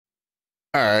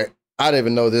All right, I didn't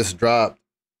even know this dropped,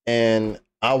 and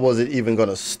I wasn't even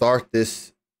gonna start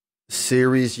this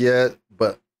series yet,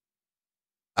 but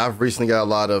I've recently got a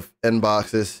lot of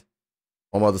inboxes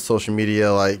on other social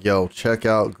media like, yo, check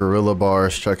out Guerrilla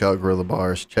Bars, check out Guerrilla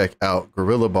Bars, check out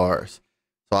Guerrilla Bars.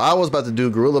 So I was about to do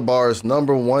Guerrilla Bars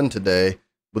 #1 today,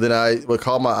 but then what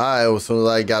caught my eye as soon as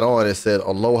I got on, it said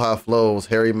Aloha Flows,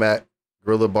 Harry Mack,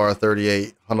 Guerrilla Bar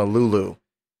 38, Honolulu.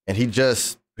 And he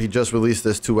just released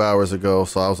this 2 hours ago.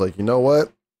 So I was like, you know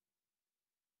what?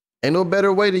 Ain't no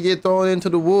better way to get thrown into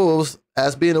the wolves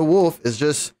as being a wolf is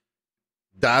just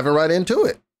diving right into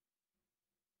it.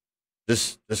 I'm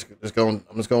just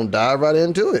gonna dive right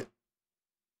into it.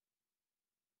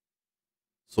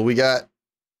 So we got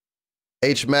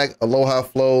H Mack, Aloha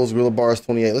Flows, Guerrilla Bars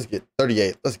 28. Let's get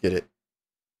 38. Let's get it.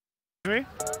 Me?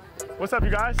 What's up, you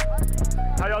guys?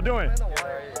 How y'all doing?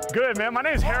 Good, man. My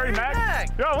name is Harry Mack.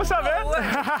 Yo, what's up,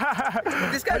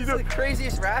 man? This guy's the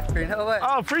craziest rapper. No way.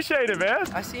 Oh, appreciate it, man.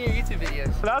 I've seen your YouTube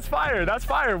videos. That's fire. That's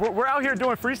fire. We're out here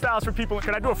doing freestyles for people.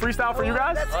 Can I do a freestyle for you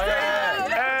guys?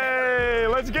 Hey,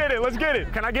 let's get it. Let's get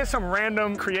it. Can I get some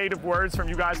random creative words from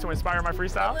you guys to inspire my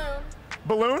freestyle?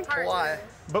 Balloon? Hawaii.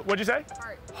 But what'd you say?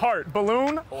 Heart. Heart.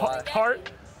 Balloon. Hawaii.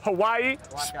 Heart. Hawaii.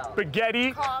 Blackout.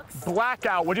 Spaghetti. Crocs.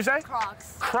 Blackout. What'd you say?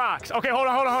 Crocs. Crocs. Okay, hold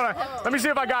on. Let me see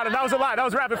if I got it. That was a lot. That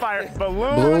was rapid fire.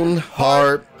 Balloon,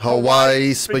 heart,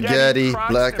 Hawaii, spaghetti,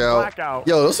 Crocs, blackout.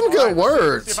 Yo, those are some good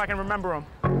words. See if I can remember them.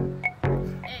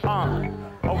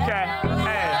 Okay.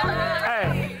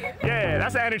 Hey. Yeah,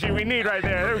 that's the energy we need right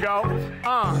there. There we go.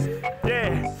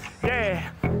 Yeah.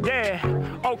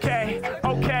 Okay.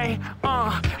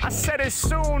 I said as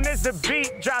soon as the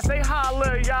beat drops, they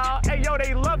holler, y'all. Hey, yo,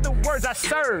 they love the words I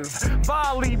serve.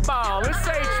 Volleyball, it's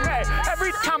H-Mack.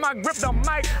 Every time I grip the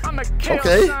mic, I'm a kill,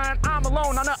 son. I'm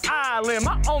alone on the island.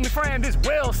 My only friend is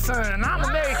Wilson.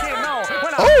 I'ma make it known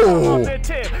when I come off the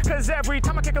tip. Cause every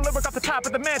time I kick a lyric off the top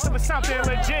of the mantle with something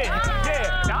legit.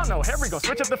 Yeah, y'all know Harry gon'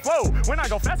 switch up the flow. When I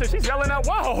go faster, she's yelling out,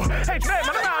 whoa. H-Mack,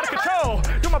 man, I'm out of control.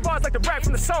 Do my bars like the rap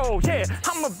from the soul. Yeah,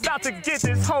 I'm about to get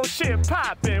this whole shit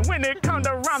poppin'. When it comes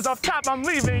to rhymes off top, I'm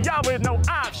leaving y'all with no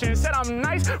option. Said I'm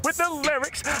nice with the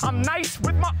lyrics, I'm nice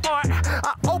with my art.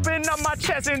 I open up my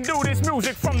chest and do this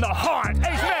music from the heart.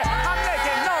 H-Mack, I'm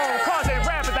making known, causing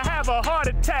rappers to have a heart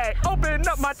attack. Open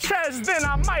up my chest, then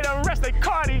I might arrest a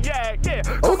cardiac. Yeah,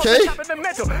 okay. The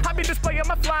mental. I be displaying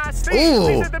my fly steed.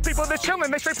 These are the people that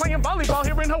chillin', they straight playing volleyball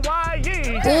here in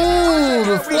Hawaii. Ooh,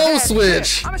 the flow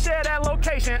switch. I'ma share that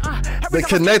location. The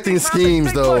connecting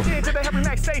schemes, though.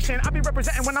 I be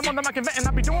representing when I'm on the mic inventing.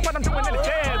 I be doing what I'm doing in the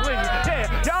deadly.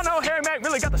 Yeah, y'all know Harry Mack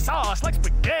really got the sauce like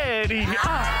spaghetti.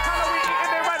 How do we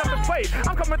eat it right off the plate?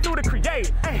 I'm coming through to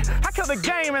create. Hey, I kill the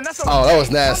game and that's okay. Oh, that was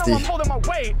nasty. I'm holding my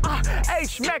weight.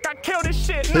 H-Mack, I kill this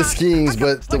shit. His schemes,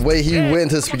 but the way he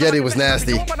went to spaghetti was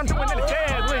nasty. What I'm doing in the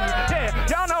deadly. Yeah,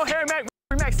 y'all know Harry Mack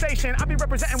relaxation. I be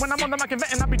representing when I'm on the mic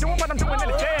inventing. I be doing what I'm doing in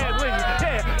the deadly.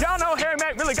 Yeah, y'all know Harry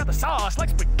Mack really got the sauce like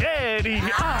spaghetti.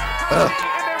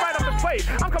 Right off the plate.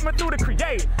 I'm coming through to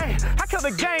create. Hey, I kill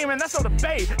the game and that's no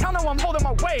debate. Y'all know I'm holding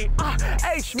my weight.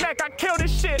 H-Mack, I kill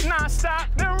this shit non-stop.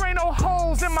 There ain't no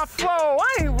holes in my flow.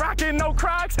 I ain't rocking no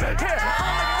Crocs. Yeah, I'm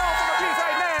making noise for my piece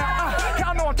right now.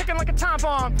 Y'all know I'm ticking like a time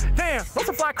bomb. Damn, those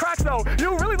are fly Crocs though.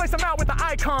 You really lace them out with the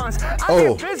icons. I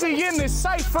get busy in this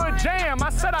cypher jam. I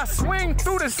said I swing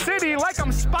through the city like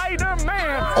I'm Spider-Man.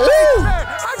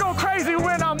 I go crazy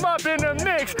when I'm up in the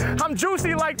mix. I'm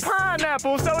juicy like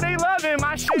pineapple, so they loving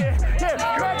my shit.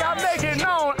 Yeah, Greg, I make it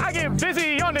known. I get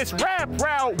busy on this rap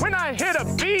route. When I hit a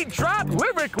beat drop,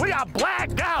 lyrically I black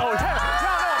out.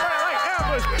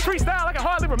 Freestyle, I can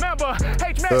hardly remember.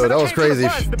 H-Mack, that was crazy.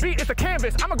 The beat is the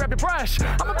canvas. I'ma grab your brush.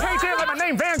 I'ma paint it like my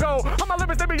name Van Gogh. All my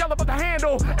lyrics, they be all about the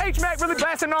handle. H-Mack really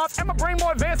blasting off. And my brain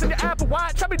more advanced than your Apple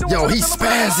Watch. I be doing he's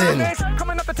spazzing.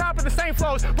 Coming up the top of the same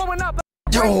flows. Blowing up.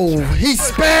 Yo, he's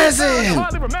spazzing.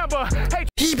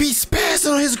 He be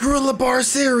spazzing on his Guerrilla Bar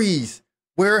series.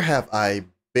 Where have I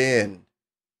been?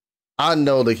 I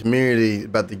know the community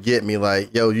about to get me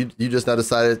like, yo, you just now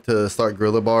decided to start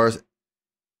Guerrilla Bars.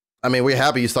 I mean, we're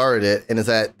happy you started it and it's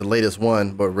at the latest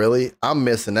one, but really, I'm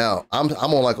missing out. I'm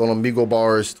on like on Amigo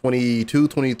Bars 22,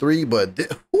 23, but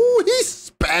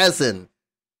he's spazzing.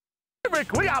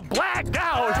 We are blacked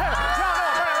out.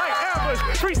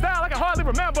 Freestyle, I can hardly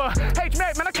remember.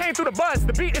 H-Mack, man, I came through the bus.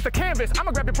 The beat is the canvas.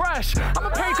 I'ma grab your brush. I'ma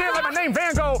paint it like my name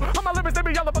Van Gogh. All my lyrics, they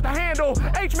be all about the handle.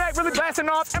 H-Mack really blasting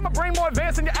off. And my brain more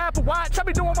advanced than your Apple Watch. I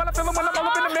be doing what I'm feeling when I'm all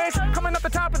up in the mix. Coming up the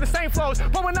top of the same flows.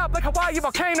 Blowing up like Hawaii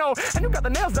volcano. And you got the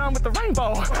nails done with the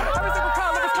rainbow. Every single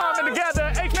color is coming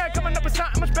together. H-Mack coming up with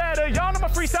something much better. Y'all know my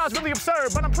freestyle's really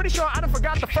absurd, but I'm pretty sure I done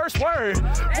forgot the first word.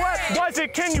 What was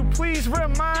it? Can you please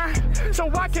remind? so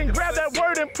I can grab that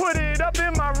word and put it up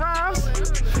in my rhymes.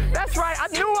 That's right, I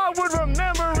knew I would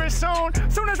remember it soon.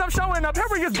 Soon as I'm showing up,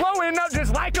 Harry is blowing up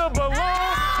just like a balloon.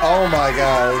 Oh my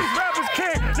God. These rappers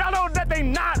king, y'all know that they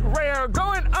not rare.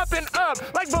 Going up and up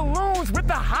like balloons with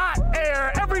the hot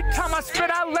air. Every time I spit,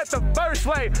 I let the verse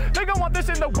lay. They gon' want this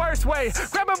in the worst way.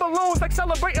 Grabbing balloons like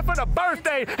celebrating for the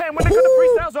birthday. And when they cut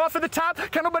the freestyles off at the top,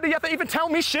 can't nobody have to even tell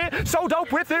me shit. So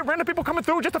dope with it, random people coming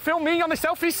through just to film me on the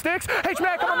selfie sticks.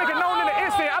 H-Mack, I'ma make it known in an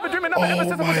instant. I've been dreaming of it ever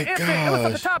since I was an infant. It was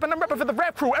at the top and I'm repping for the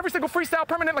rap crew. Every single freestyle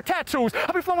permanent like tattoos.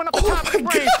 I'll be flowing up the top of the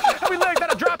brain. Every leg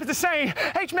that I drop is the same.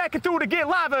 H-Mack and through to get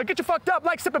lava. Get you fucked up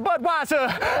like sipping Budweiser.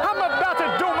 I'm about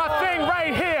to do my thing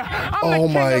right here. I'm the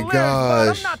king of lyrics,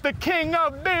 but I'm not the king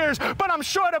of beers. But I'm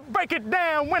sure to break it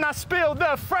down when I spill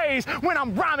the phrase. When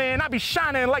I'm rhyming, I be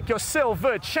shining like your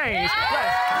silver chains.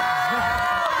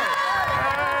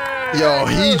 Yo,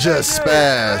 he just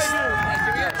spazzed.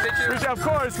 Of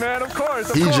course, man, of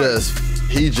course. He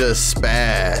just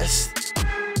spazzed.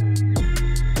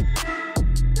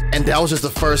 And that was just the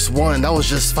first one. That was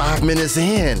just 5 minutes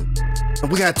in.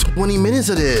 And we got 20 minutes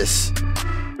of this.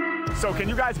 So can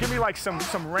you guys give me like some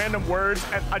random words?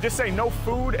 And I just say no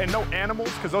food and no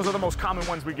animals, because those are the most common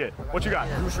ones we get. What you got?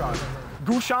 Grushan.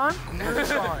 Gushan?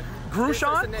 Grushan.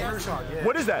 Grushan? Grushan, yeah.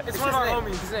 What is that? It's one of our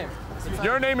homies. His name.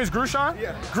 Your name is Grushan?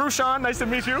 Yeah. Grushan, nice to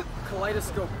meet you.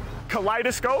 Kaleidoscope.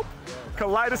 Kaleidoscope?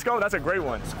 Kaleidoscope, that's a great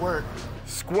one. Squirt.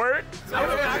 Squirt?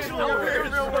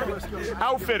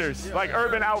 Outfitters, like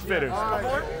urban outfitters. One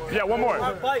more? Yeah, one more.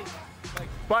 Bike.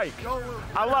 Bike.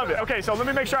 I love it. Okay, so let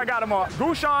me make sure I got them all.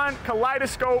 Gushan,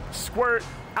 Kaleidoscope, Squirt,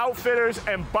 Outfitters,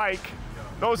 and Bike.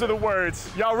 Those are the words.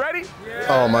 Y'all ready? Yeah.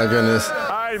 Oh my goodness. All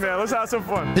right, man, let's have some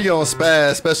fun. He gonna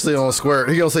spaz, especially on Squirt.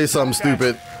 He gonna say something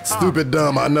stupid. Stupid,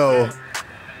 dumb, I know.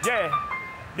 Yeah,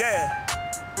 yeah,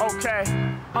 okay,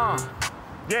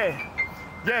 yeah,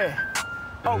 yeah,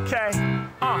 okay,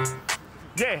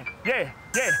 yeah, yeah,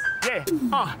 yeah, yeah,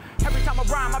 Every time I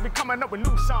rhyme, I be coming up with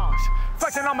new songs.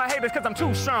 Flexing on my haters cause I'm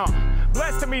too strong.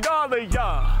 Blessed to meet all of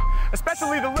y'all,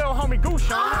 especially the little homie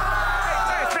Gushan.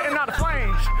 H-Mack spitting out the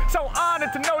flames, so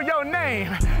honored to know your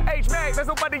name. H-Mack, there's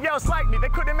nobody else like me. They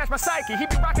couldn't match my psyche, he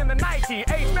be rocking the Nike.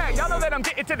 H-Mack, y'all know that I'm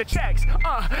getting to the checks.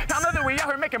 Y'all know that we out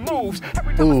here making moves.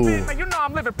 Every time I spit, man, you know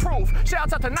I'm living proof.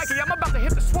 Shouts out to Nike, I'm about to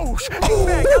hit the swoosh.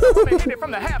 H-Mack, y'all know I'm hit it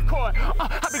from the half court.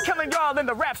 I be killing y'all in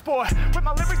the rap sport. With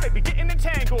my lyrics, they be getting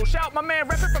entangled. Shout my man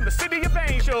rapping from the city of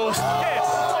angels. Yeah,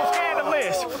 so scandalous.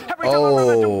 Every time I run,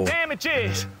 I do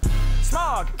damages.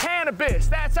 Smog, cannabis,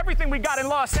 that's everything we got in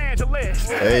Los Angeles.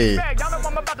 Hey. Y'all know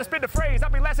I'm about to spit the phrase. I'll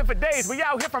be lasting for days. We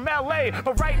out here from LA,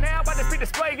 but right now, about to be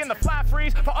displayed in the fly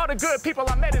freeze for all the good people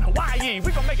I met in Hawaii.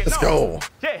 We gon' make it Let's known. go.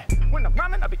 Yeah, when I'm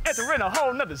rhyming, I be entering a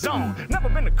whole nother zone. Never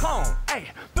been a clone. Hey,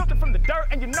 built it from the dirt,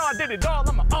 and you know I did it all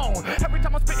on my own. Every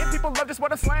time I'm spitting, people love just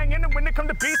what I'm slanging. And when it come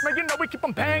to beats, man, you know we keep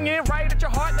them banging. Right at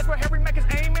your heart, that's where Harry Mack is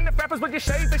aiming. If rappers with your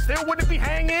shades, they still wouldn't be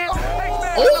hanging.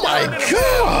 Oh my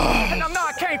God. And I know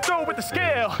I came through with the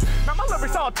skill. Man, my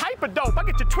lyrics all type of dope. I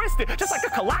get you twisted, just like a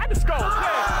kaleidoscope.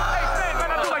 Yeah. Hey, man,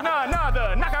 I do like none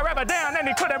other. Knock a rapper down and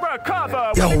he couldn't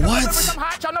recover. Yo, what?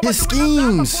 His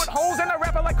schemes. Put holes in a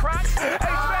rapper like cracks. Hey, man,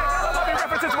 I love me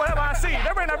references whatever I see.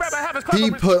 There ain't a rapper have his clever. He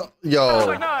put, yo.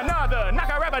 Like none other. Knock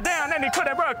a rapper down and he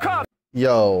couldn't recover.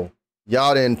 Yo,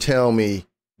 y'all didn't tell me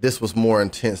this was more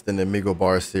intense than the Migo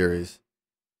Bar series.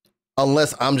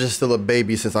 Unless I'm just still a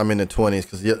baby since I'm in the 20s,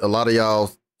 because a lot of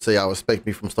y'all say y'all respect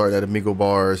me from starting at Amigo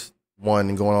Bars 1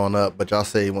 and going on up, but y'all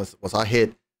say once I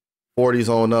hit 40s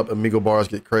on up, Amigo Bars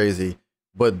get crazy.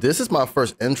 But this is my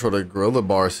first intro to Guerrilla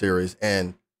Bar series,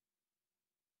 and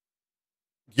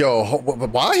yo,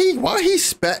 why he's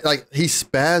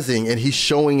spazzing and he's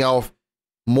showing off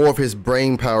more of his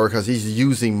brain power because he's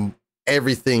using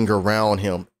everything around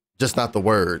him, just not the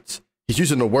words. He's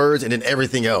using the words and then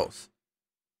everything else.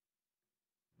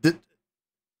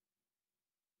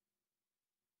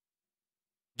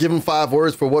 Give him 5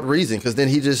 words for what reason? Because then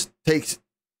he just takes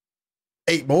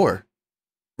 8 more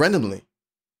randomly.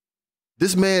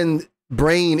 This man's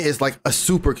brain is like a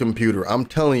supercomputer. I'm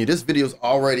telling you, this video is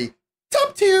already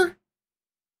top tier.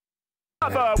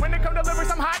 When it come to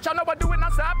lyrics, I'm hot. Y'all know I do it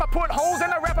non-stop. I put holes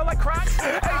in a rapper like cracks.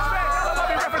 Hey, I love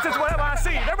me references whatever I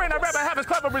see. There ain't a rapper half as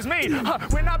clever as me.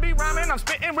 When I be rhyming, I'm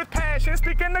spitting with passion.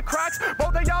 Speaking the cracks,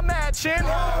 both of y'all matching.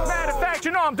 Matter of fact,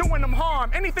 you know I'm doing them harm.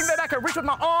 Anything that I can reach with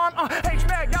my arm.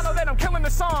 H-Mack, y'all know that I'm killing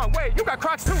the song. Wait, you got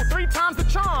Crocs too, 3 times the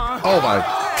charm. Oh my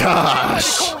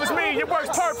gosh. Cool as me, it works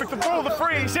perfect, the rule of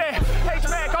freeze, yeah.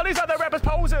 H-Mack, all these other rappers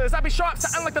posers. I be sharp,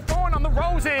 sounding like the thorn on the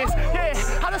roses. Yeah,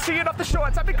 I just see it off the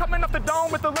shorts. I be coming off the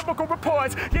dome with the lyrical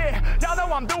reports. Yeah, y'all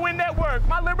know I'm doing that work.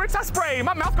 My lyrics I spray,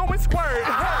 my mouth going squirt.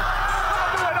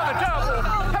 I do it on the double.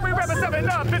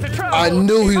 I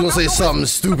knew he was gonna say something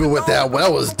stupid with that one.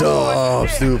 That was dumb,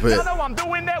 stupid. I know I'm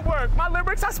doing that work. My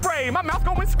lyrics I spray, my mouth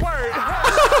going squirt. I'm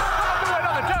doing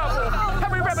on the double.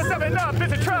 Every rapper stepping up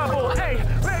is in trouble. Hey,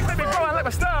 legs may be growing like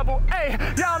a stubble. Hey,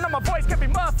 y'all know my voice can be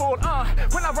muffled.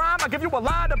 When I rhyme, I give you a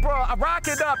line, bro. I rock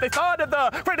it up. They thought of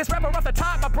the greatest rapper off the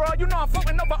top, my bro. You know I'm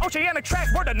floating over oceanic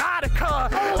tracks, word of Nautica.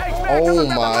 Oh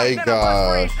my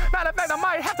God. Matter of fact, I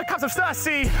might have to come some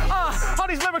Stussy. All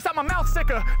these lyrics out my mouth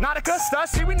sicker. Nautica,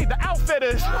 Stussy, we need the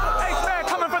outfitters. H-Man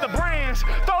coming for the brands.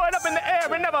 Throw it up in the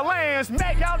air, it never lands.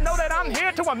 Mack, y'all know that I'm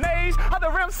here to amaze other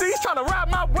MCs trying to ride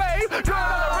my wave. Doing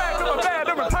another rag to a bad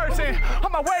different person.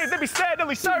 On my wave, they be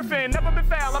steadily surfing. Never been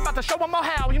foul, I'm about to show them all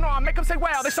how. You know I make them say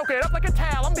wow, they soak it up like a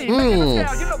towel. I'm being making them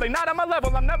scowl. You know they not on my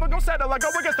level. I'm never gonna settle. I go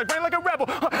against the grain like a rebel.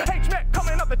 H-Mack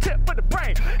coming up the tip for the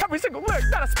brain. Every single lyric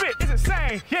that I spit is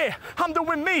insane. Yeah, I'm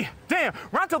doing me. Damn,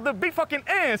 run till the beat fucking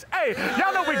ends. Hey,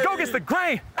 y'all know we go against the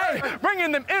grain. Hey,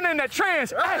 bringing them in that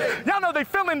trance. Hey, y'all know they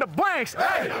fill in the blanks.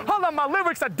 Hey, all of my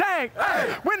lyrics are dank.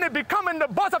 Hey, when they be coming the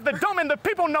buzz off the dome and the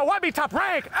people know I be top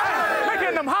rank. Hey,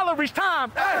 making them holler each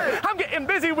time. Hey, I'm getting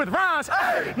busy with rhymes.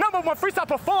 Hey, #1 freestyle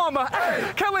performer.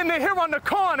 Hey, killing it here on the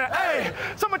corner. Hey,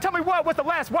 someone tell me what was the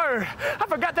last word? I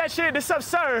forgot that shit, it's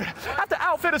absurd. After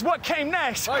outfit is what came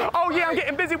next. Oh yeah, I'm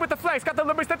getting busy with the flex. Got the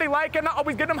lyrics that they like and I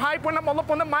always get them hype when I'm all up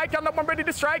on the mic. Y'all know I'm ready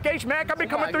to strike. H-Mack, I be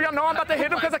coming through. Y'all know I'm about to hit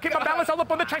them because I keep my balance all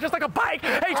up on the track just like a bike.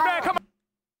 H-Mack, come on.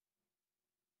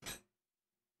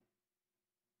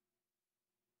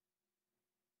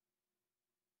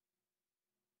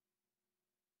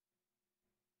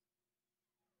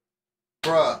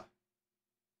 Bruh.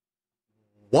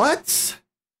 What?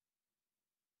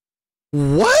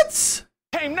 What?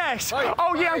 Came next.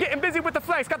 Oh yeah, I'm getting busy with the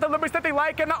flex. Got the lyrics that they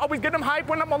like and I always get them hype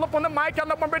when I'm all up on the mic. Y'all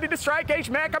know I'm ready to strike.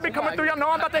 H-Mack, I be coming through. Y'all know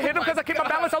I'm about to hit them because I keep my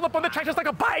balance all up on the track just like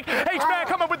a bike. H-Mack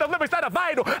coming with the lyrics that are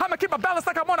vital. I'ma keep my balance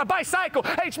like I'm on a bicycle.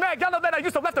 H-Mack, y'all know that I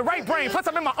used to left the right brain. Plus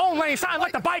I'm in my own lane, shine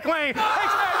like the bike lane. H-Mack,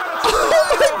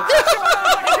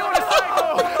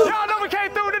 y'all know we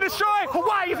came through to destroy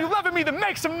Hawaii. If you loving me, then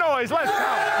make some noise. Let's go.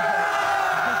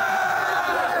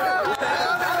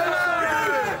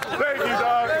 Thank you,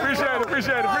 dog.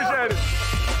 Appreciate it.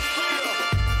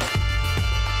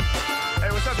 Hey,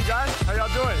 what's up, you guys? How y'all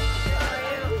doing?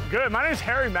 Good. My name's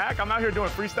Harry Mack. I'm out here doing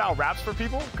freestyle raps for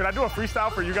people. Could I do a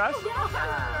freestyle for you guys?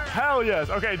 Hell yes.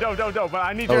 Okay, dope. But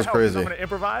I need your help because I'm gonna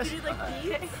improvise. Do you like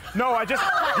beats? No, are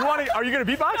you gonna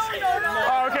beatbox? No.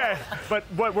 Oh, okay. But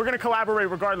we're gonna collaborate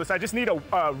regardless. I just need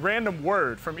a random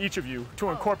word from each of you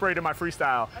to incorporate in my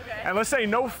freestyle. Okay. And let's say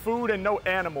no food and no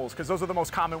animals, because those are the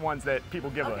most common ones that people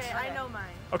give us. Okay, I know mine.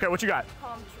 Okay, what you got?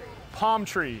 Palm tree. Palm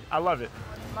tree. I love it.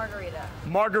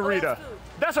 Margarita. Oh,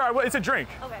 that's all right. Well, it's a drink.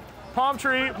 Okay. Palm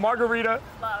tree, margarita.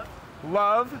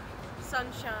 Love.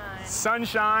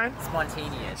 Sunshine.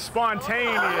 Spontaneous.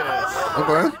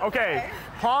 Okay.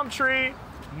 Palm tree,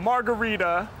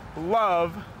 margarita,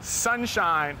 love,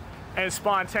 sunshine, and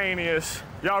spontaneous.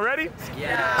 Y'all ready?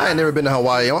 Yeah. I ain't never been to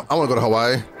Hawaii. I want to go to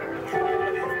Hawaii.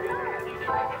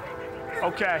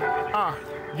 Okay.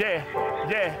 Okay.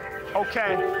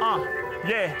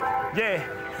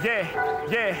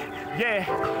 Yeah.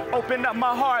 Open up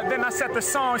my heart, then I set the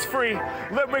songs free.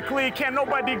 Lyrically, can't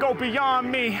nobody go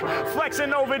beyond me.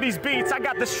 Flexing over these beats, I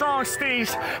got the strong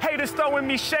steez. Haters throwing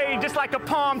me shade just like a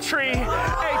palm tree.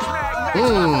 H-Mack,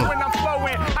 when I'm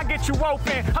flowing, I get you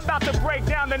open. I'm about to break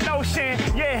down the notion.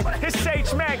 Yeah, it's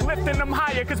H-Mack lifting them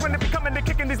higher. Cause when it be coming to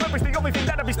kicking these lyrics, the only thing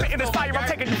that'll be spitting is fire. I'm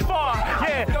taking you far.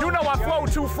 Yeah, you know I flow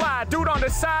too fly. Dude on the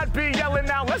side be yelling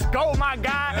out, let's go, my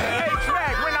guy.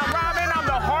 H-Mack, when I'm rhyming, I'm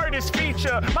the hardest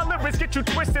feature. My lyrics get you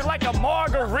twisted like a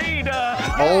margarita.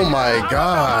 Yeah, oh my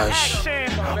gosh.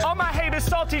 All my haters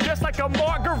salty just like a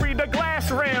margarita glass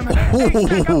rim.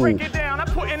 H-Mack, I break it down. I'm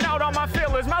putting out all my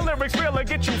feelers. My lyrics realer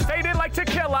get you faded like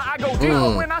tequila. I go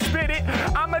deeper when I spit it.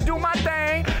 I'ma do my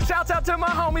thing. Shouts out to my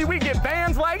homie. We get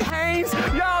bands like Haynes.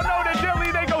 Y'all know the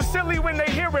dilly. They go silly when they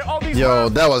hear it. All these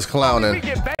that was clowning. We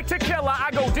get back to killer. I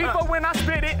go deeper when I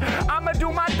spit it. I'ma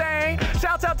do my thing.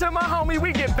 Shouts out to my homie.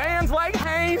 We get bands like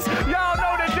Haynes. Y'all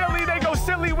know the dilly. They go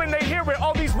silly when they hear it.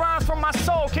 All these rhymes from my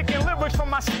soul, kicking lyrics from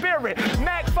my spirit.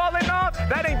 Mack falling off,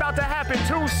 that ain't about to happen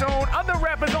too soon. Other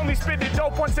rappers only spit it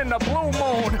dope once in the blue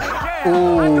moon. Yeah,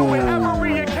 I do it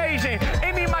every occasion.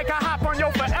 Any mic I hop on,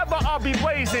 yo, forever I'll be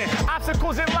blazing.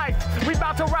 Obstacles in life, we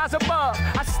about to rise above.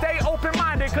 I stay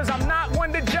open-minded cause I'm not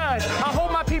one to judge. I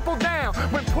hold my people down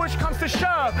when push comes to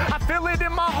shove. I feel it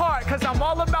in my heart cause I'm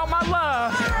all about my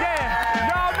love. Yeah,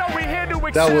 y'all know we here to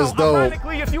excel. That was dope.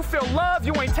 Ironically, if you feel love,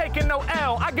 you ain't taking no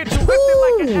L. I get you lifted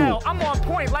like an L. I'm on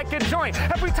point like a joint.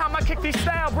 Every time I kick these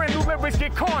style, brand new lyrics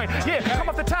get coined. Yeah, come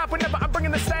off the top whenever I'm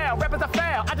bringing the style. Rappers are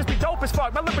foul. I just be dope dope as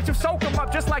fuck. My lippers, you soak them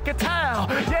up just like a towel.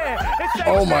 Yeah, it's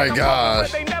Oh my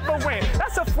gosh. They never win.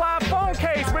 That's a fly phone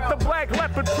case with the black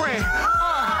leopard print.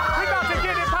 We about to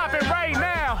get it popping right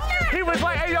now. He was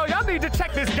like, hey, yo, y'all need to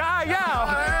check this guy out.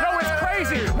 Yo, it's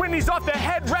crazy when he's off the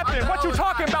head repping. What you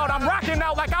talking about? I'm rocking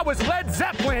out like I was Led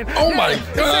Zeppelin. Oh my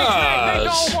They gosh.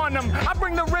 don't want them. I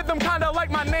bring the rhythm kind of like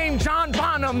my name, John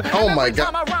Bonham. Oh my Every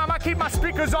time God. I rhyme, I keep my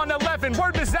speakers on 11.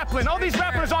 Word to Zeppelin. All these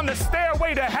rappers on the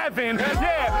stairway to heaven.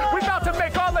 Yeah, we about to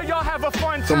make all of y'all have a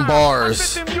fun time. Some bars. I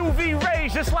spit them UV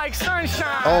rays just like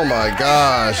sunshine. Oh my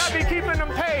gosh. I be keeping them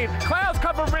paid. Clouds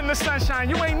covering the sunshine.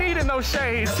 You ain't needing those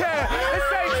shades. Yeah,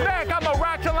 it's H-Mack. I'm a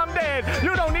rock till I'm dead.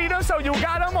 You don't need them, so you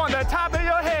got them on the top of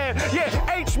your head.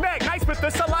 Yeah, H-Mack, nice with the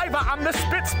saliva. I'm the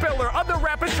spit spiller. Other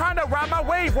rappers trying to ride my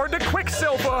wave. Word to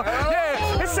Quicksilver.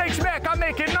 Yeah, it's H-Mack. I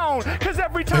make it known. Cause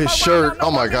every time His I shirt, rhyme, I know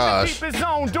oh my I'm in the gosh. deepest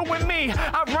zone. Doing me.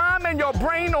 I rhyme and your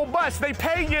brain will bust. They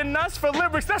paying us for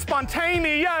lyrics. That's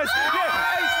spontaneous. Yeah,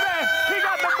 H-Mack, he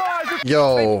got the bars.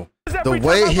 Yo, the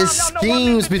way his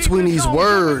schemes between these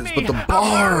words, but the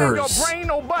bars. Your brain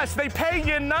will bust. They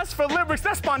paying us for lyrics.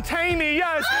 That's spontaneous.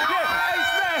 Yeah,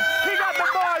 H-Mack, he got the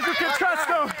bars. You can trust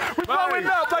him. We blowing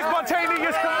up like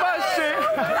spontaneous combustion.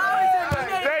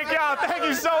 Thank y'all. Thank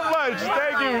you so much.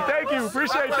 Thank you. Thank you.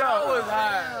 Appreciate y'all.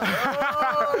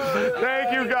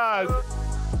 Thank you guys.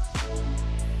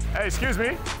 Hey, excuse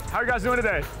me. How are you guys doing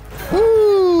today?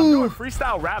 I'm doing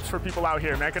freestyle raps for people out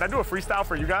here, man. Can I do a freestyle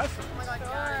for you guys?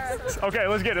 Okay,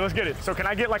 let's get it, let's get it. So can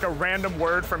I get like a random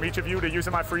word from each of you to use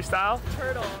in my freestyle?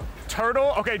 Turtle.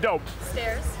 Turtle, okay, dope.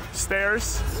 Stairs. Stairs.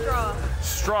 Straw.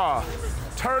 Straw.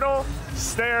 Turtle,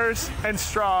 stairs, and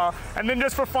straw. And then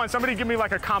just for fun, somebody give me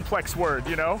like a complex word,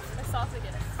 you know?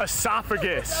 Esophagus.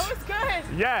 Esophagus. That was good.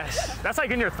 Yes, that's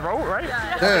like in your throat, right?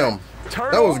 Yeah. Damn.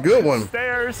 Turtle, That was a good one.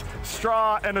 Stairs,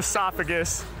 straw, and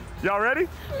esophagus. Y'all ready?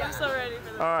 I'm so ready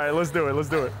for this. All right, let's do it, let's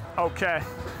do it. Okay,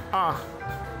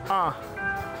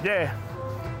 yeah,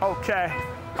 okay,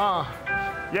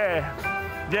 yeah,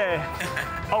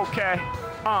 okay,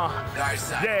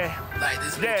 yeah, Like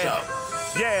this yeah.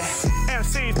 Yeah,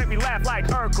 MCs make me laugh like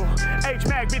Urkel.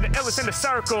 H-Mack be the illest in the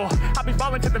circle. I be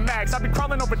falling to the max, I be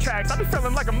crawling over tracks, I be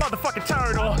feeling like a motherfucking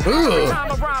turtle. Every time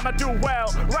I rhyme, I do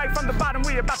well. Right from the bottom,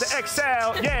 we about to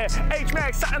excel. Yeah,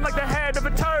 H-Mack something like the head of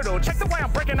a turtle. Check the way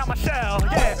I'm breaking out my shell.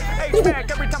 Yeah, H-Mack,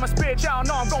 every time I spit, y'all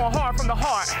know I'm going hard from the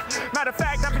heart. Matter of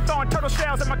fact, I be throwing turtle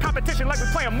shells at my competition like we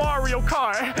playing Mario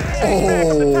Kart.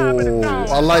 Oh,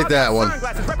 I like that one.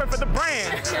 Sunglasses, repping for the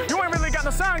brand. You ain't really got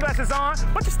no sunglasses on,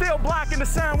 but you still blocking the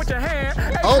sun with your hand.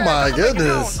 Oh my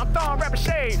goodness. I'm throwing rapper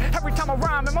shade. Every time I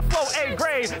rhyme and my flow A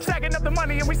grade. Stacking up the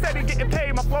money and we steady getting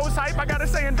paid. My flow's hype, I gotta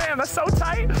say, and damn, that's so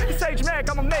tight. It's H-Mack,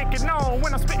 I'm naked known.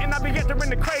 When I'm spitting, I be entering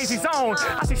the crazy zone.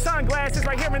 I see sunglasses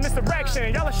right here in this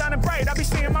direction. Y'all are shining bright, I be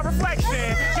seeing my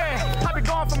reflection. Yeah, I be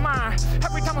going for mine.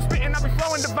 Every time I'm spitting, I be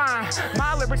flowing divine.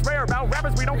 My lyrics rare, about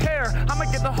rappers we don't care. I'ma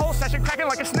get the whole session cracking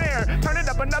like a snare. Turn it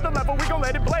up another level, we gon'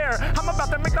 let it blare. I'm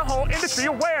about to make the whole industry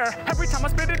aware. Every time I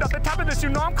spit it up the top of this, you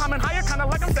know I'm coming higher, kinda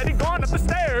like I'm steady going up the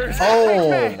stairs. Oh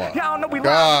my y'all know we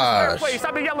gosh. place.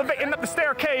 I be elevating up the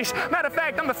staircase. Matter of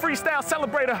fact, I'm the freestyle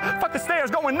celebrator. Fuck the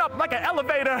stairs going up like an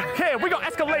elevator. Yeah, we gon'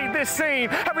 escalate this scene.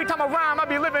 Every time I rhyme, I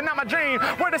be living out my dream.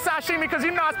 Word to sashimi, cause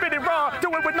you know I spit it raw.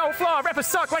 Do it with no flaw. Rappers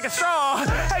suck like a straw.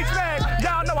 H-Mack,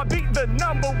 y'all know I beat the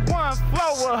 #1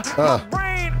 flower. My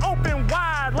brain open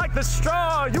wide like the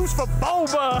straw used for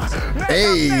boba.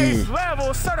 Hey. Next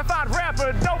level, certified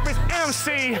rapper, dopest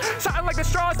MC. Something like the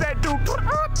straws that do.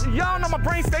 Y'all know my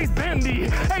brain stays bendy.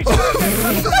 Hey,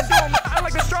 I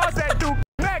like the straws that do.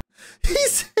 He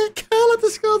said, "Call it the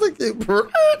skulls like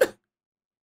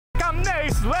I'm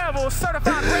next level,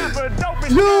 certified rapper,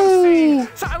 dopest Yo. MC.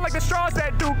 Something like the straws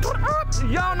that do.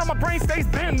 Y'all know my brain stays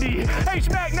bendy.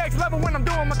 H-Mack next level when I'm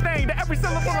doing my thing. To every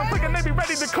syllable I'm clicking, they be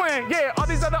ready to cling. Yeah, all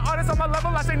these other artists on my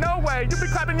level, I say no way. You be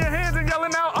clapping your hands and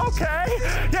yelling out, okay.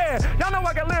 Yeah, y'all know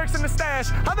I got lyrics in the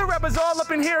stash. Other rappers all up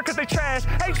in here cause they trash.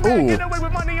 H-Mack get away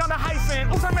with money on the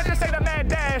hyphen. Oops, I meant to say the mad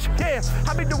dash. Yeah,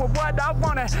 I be doing what I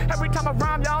wanna. Every time I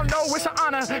rhyme, y'all know it's an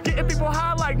honor. Getting people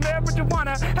high like never you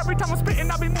wanna. Every time I'm spitting,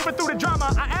 I be moving through the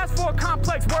drama. I asked for a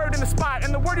complex word in the spot,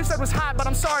 and the word you said was hot, but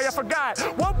I'm sorry, I forgot.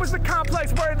 What was the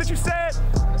complex word that you said?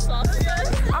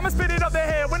 I'ma spit it up the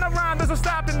head. When I rhyme, there's no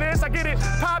stopping this. I get it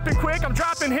popping quick, I'm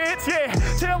dropping hits, yeah.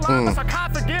 Till I'm a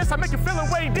sarcophagus, I make you feel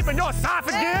way deep in your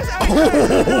esophagus.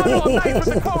 Hey, y'all know I'm nice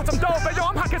with the quotes, I'm dope, but yo,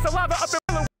 I'm hot saliva up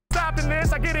in stopping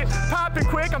this. I get it popping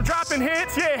quick, I'm dropping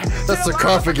hits, yeah. That's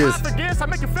sarcophagus. I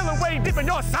make you feel way deep in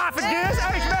your esophagus.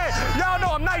 Hey, man, y'all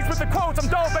know I'm nice with the quotes, I'm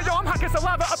dope, but yo, I'm hot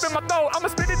saliva up in my throat. I'ma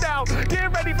spit it out,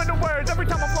 get ready for the words. Every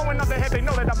time I'm flowing up the head, they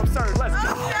know that I'm absurd. Let's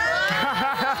go.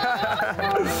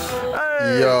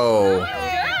 Yo.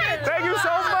 Thank you so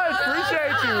much.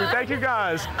 Appreciate you. Thank you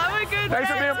guys. Have a good Thanks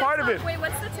for being part of it. Wait,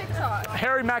 what's the TikTok?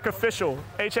 Harry Mack Official.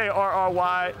 HarryMack.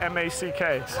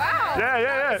 Wow.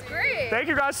 Yeah. That's great. Thank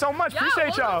you guys so much. Yeah,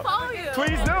 Appreciate we'll y'all. follow you.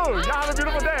 Please do. Y'all have a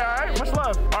beautiful day, all right? Much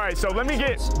love. All right, so let me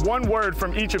get one word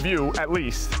from each of you at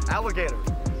least. Alligator.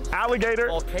 Alligator.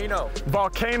 Volcano.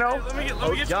 Volcano. Let me get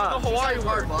you the Hawaii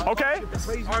word. Okay.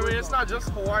 I mean, it's not just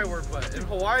Hawaii word, but in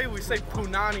Hawaii we say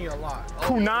punani a lot.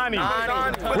 Punani.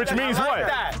 Which means what?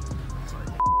 That.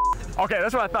 Okay,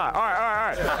 that's what I thought. All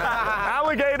right.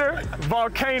 Alligator,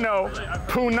 volcano,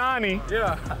 punani.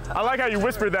 Yeah. I like how you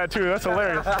whispered that too. That's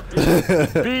hilarious.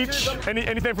 Beach.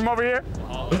 Anything from over here?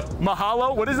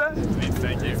 Mahalo. What is that?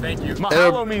 Thank you. Thank you.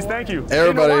 Mahalo means thank you.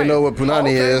 Everybody know what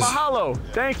punani is. Mahalo.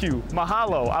 Thank you.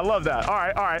 Mahalo. I love that. All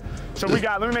right. So we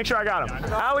got, let me make sure I got them.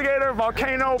 Alligator,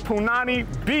 volcano, punani,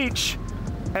 beach,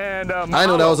 and mahalo. I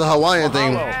know that was a Hawaiian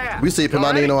thing. We say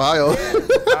punani in Ohio. All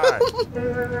right.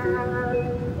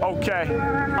 Okay.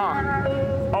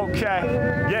 Okay.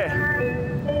 Yeah.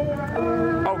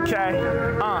 Okay.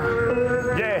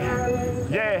 Yeah.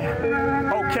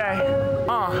 Okay.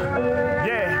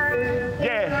 Yeah.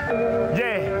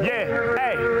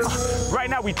 Hey. Right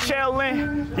now we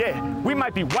chillin'. Yeah. We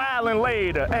might be wildin'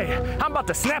 later. Hey. I'm about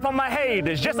to snap on my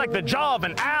haters just like the jaw of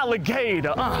an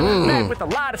alligator. Man with a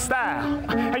lot of style.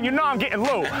 And you know I'm getting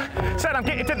low. Said I'm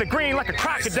getting to the green like a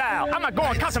crocodile. I'm not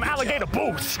going to cop some alligator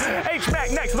boots.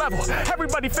 H-Mack next level.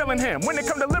 Everybody feeling him. When it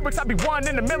come to lyrics, I be one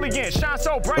in a million. Shine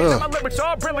so bright that my lyrics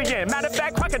are brilliant. Matter of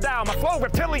fact, crocodile, my flow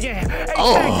reptilian.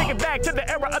 H-Mack take it back to the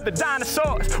era of the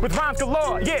dinosaurs. With rhymes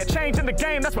galore. Yeah, changing the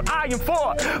game, that's what I am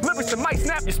for. Lyrics that might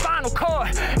snap your spinal cord.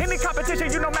 Any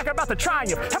competition, you know Mack about to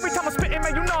triumph. Every time I'm spitting,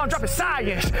 man, you know I'm dropping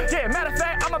science. Yeah, matter of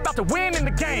fact, I'm about to win in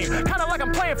the game. Kinda like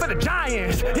I'm playing for the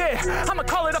Giants. Yeah, I'ma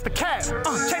call it up the cap.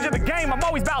 Changing the game, I'm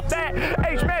always about that.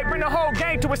 H-Mack bring the whole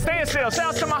game to a standstill.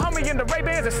 Shouts to my homie in the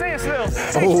Ray-Bans and standstills.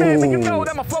 H-Mack, man, you know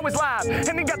that my flow is live.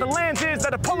 And he got the lenses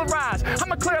that are polarized.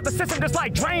 I'ma clear up the system just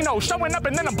like Drano. Showing up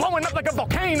and then I'm blowing up like a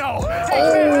volcano. H-Mack,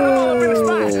 man, I'm all up in the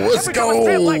spot. Let's Every time I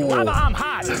spit like go. lava, I'm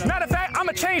hot. Matter of fact,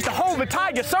 I'ma change the whole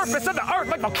entire surface of the earth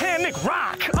like volcanic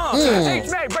rock.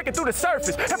 H-Mack breaking through the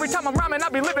surface. Every time I'm rhyming, I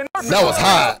be living earth. That was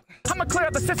hot. I'ma clear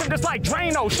up the system just like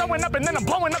Drano. Showing up and then I'm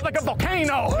blowing up like a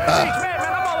volcano. H-Mack,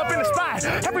 man, I'm all up in the spot.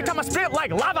 Every time I spit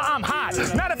like lava, I'm hot.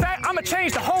 Matter of fact, I'ma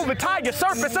change the whole entire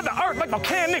surface of the earth like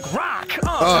volcanic rock.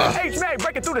 H-Mack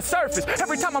breaking through the surface.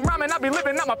 Every time I'm rhyming, I be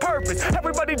living out my purpose.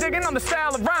 Everybody digging on the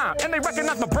style of rhyme. And they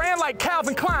recognize my brand like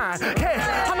Calvin Klein.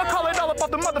 Yeah, I'ma call it all about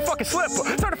the motherfucking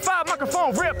slipper. Certified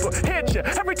microphone ripper. Hit ya.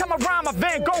 Every time I rhyme, I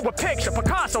Van Gogh a picture.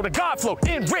 Picasso, the God flow,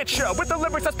 enrich ya. With the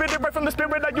lyrics, I spit it right from the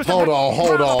spirit I used to. Hold on.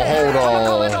 I'ma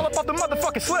call it all about the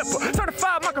motherfucking slipper.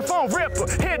 Certified microphone ripper.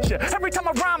 Hit ya. Every time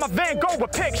I rhyme, I Van Gogh a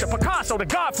picture. Picasso, the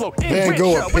God flow, enrich ya.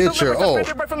 Gogh a With the picture, lyrics, I oh. spit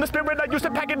it right from the spirit I used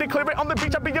to pack it and clear it. On the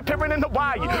beach, I be appearing in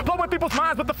Hawaii. Blowing people's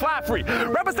minds with the fly free.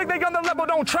 Rappers think they on the level,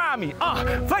 don't try me.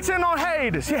 Flexing on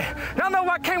haters, yeah. Y'all know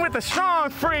I came with a strong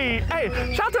free.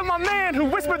 Hey, shout to my man who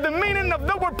whispered the meaning of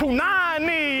the word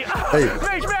punani.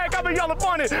 H-Mack, I be all up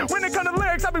on it. When it comes to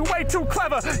lyrics, I be way too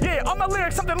clever. Yeah, all my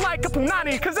lyrics something like a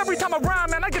punani. Cause every time I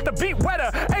rhyme, man, I get the beat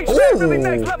wetter. H-Mack really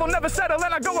next level, never settle.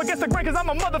 And I go against the grain cause I'm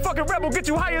a motherfucking rebel. Get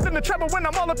you higher than the treble when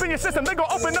I'm all up in your system. They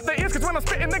gon' open up their ears cause when I'm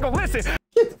spitting, they gon' listen.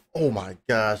 Oh my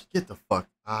gosh, get the fuck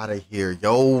out of here,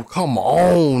 yo. Come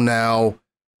on now.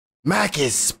 Mack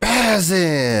is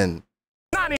spazzing.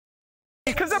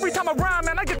 Cause every time I rhyme,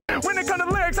 man, I get, when it comes to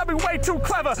lyrics, I be way too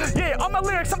clever. Yeah, all my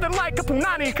lyrics something like a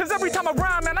punani. Cause every time I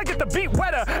rhyme, man, I get the beat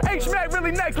wetter. H-Mack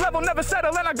really next level, never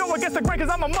settle. And I go against the grain cause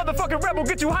I'm a motherfucking rebel.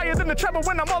 Get you higher than the treble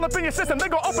when I'm all up in your system. They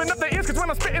gon' open up their ears cause when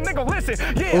I'm spitting, they gon' listen.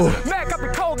 Yeah, Mack, I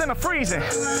be cold and I'm freezing.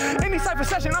 Any cypher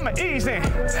session, I'ma ease in.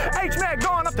 H-Mack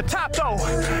going up the top though.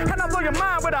 And I blow your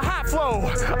mind with a hot flow.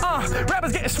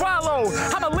 Rappers getting swallowed.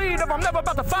 I'm a leader, I'm never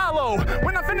about to follow.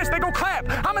 When I'm finished, they gon' clap.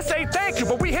 I'ma say thank you,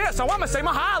 but we here, so I'ma say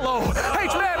mahalo.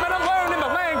 H-Mack, man, I'm learning the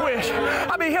language.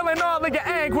 I be healing all of your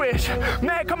anguish.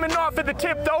 Mack coming off at the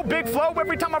tip though, big flow.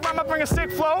 Every time I rhyme, I bring a sick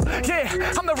flow. Yeah,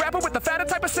 I'm the rapper with the fatter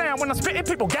type of sound. When I'm spitting,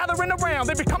 people gathering around.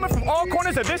 They be coming from all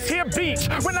corners of this here beach.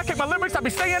 When I kick my lyrics, I be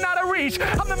staying out of reach.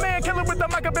 I'm the man killer with the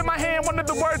mic up in my hand. One of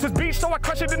the words was beach, so I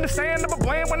crush it in the sand of a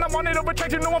blend. When I'm on it over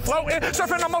tracks, you know I'm floating.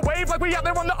 Surfing on my wave like we out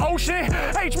there on the ocean.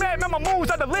 H-Mack, man, my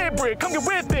moves are deliberate. Come get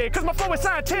with it, cause my flow is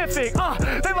scientific.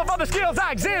 They love all the skills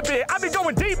I exhibit. I be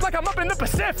going deep like I'm up in the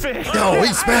Pacific. Yo,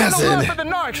 he's spazzing. For the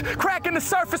narcs, cracking the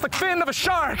surface like fin of a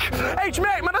shark.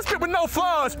 H-Mack, man, I spit with no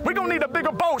flaws. We gon' need a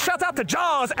bigger boat. Shouts out to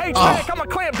Jaws. H-Mack, I'ma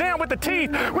clamp down with the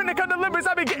teeth. When it comes to lyrics,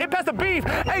 I be getting past the beef.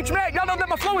 H-Mack, y'all know that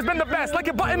my flow has been the best. Like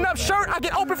a button-up shirt, I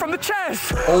get open from the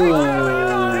chest. Oh my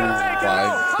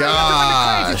God.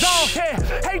 gosh.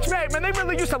 H-Mac, man, they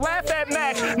really used to laugh at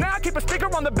Mack. Now I keep a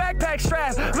sticker on the backpack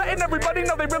strap, letting everybody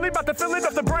know they really about to fill it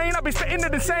up the brain. I be spitting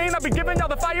it insane. I be giving y'all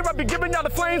the fire. I be giving y'all the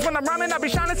flames. When I'm rhyming, I be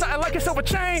shining something like a silver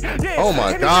chain. Yeah. Oh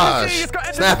my gosh.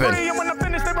 Snapping. And when I'm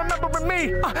finished, they remembering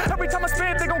me. Every time I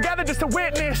spit, they gon' gather just to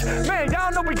witness. Man,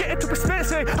 y'all know we getting too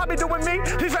expensive. I be doing me.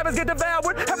 These rappers get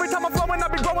devoured. Every time I'm flowing, I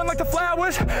be growing like the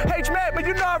flowers. H-Mac, man,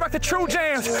 you know I rock the true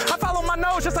jams. I follow my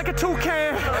nose just like a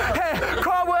toucan. Hey,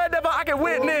 call whatever I can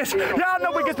witness. Y'all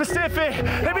know we get specific.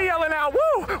 They be yelling out,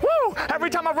 woo, woo. Every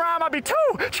time I rhyme, I be too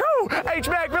true.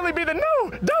 H-Mac really be the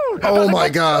new dude. Oh my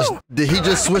gosh. Did he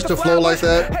just switch the flow like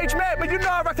that? H-Mac, man, you know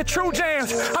I rock the true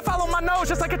jams. I follow my nose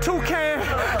just like a toucan.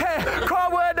 Hey,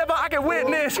 call whatever I can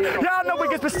witness. Y'all know we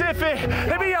get specific.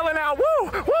 They be yelling out,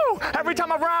 woo, woo. Every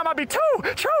time I rhyme, I be too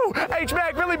true.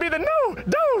 H-Mac really be the new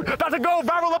dude. About to go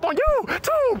viral up on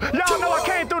YouTube. Y'all know I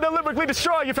came through to lyrically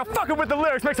destroy you. If y'all fucking with the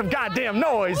lyrics, make some goddamn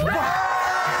noise. Hey.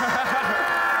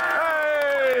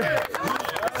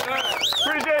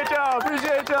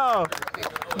 Appreciate y'all.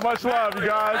 Much love, you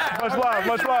guys.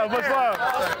 Much love.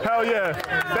 Hell yeah.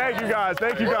 Thank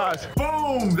you guys.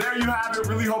 Boom! There you have it.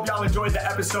 Really hope y'all enjoyed the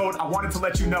episode. I wanted to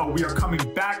let you know we are coming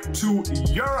back to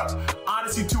Europe.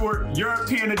 Odyssey Tour,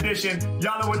 European edition.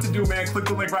 Y'all know what to do, man. Click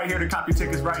the link right here to copy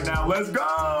tickets right now. Let's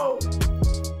go!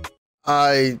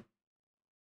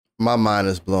 My mind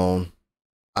is blown.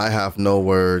 I have no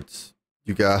words.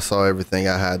 You guys saw everything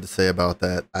I had to say about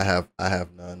that. I have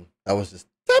none. That was just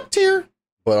top tier.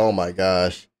 But oh my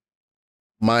gosh,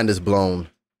 mind is blown.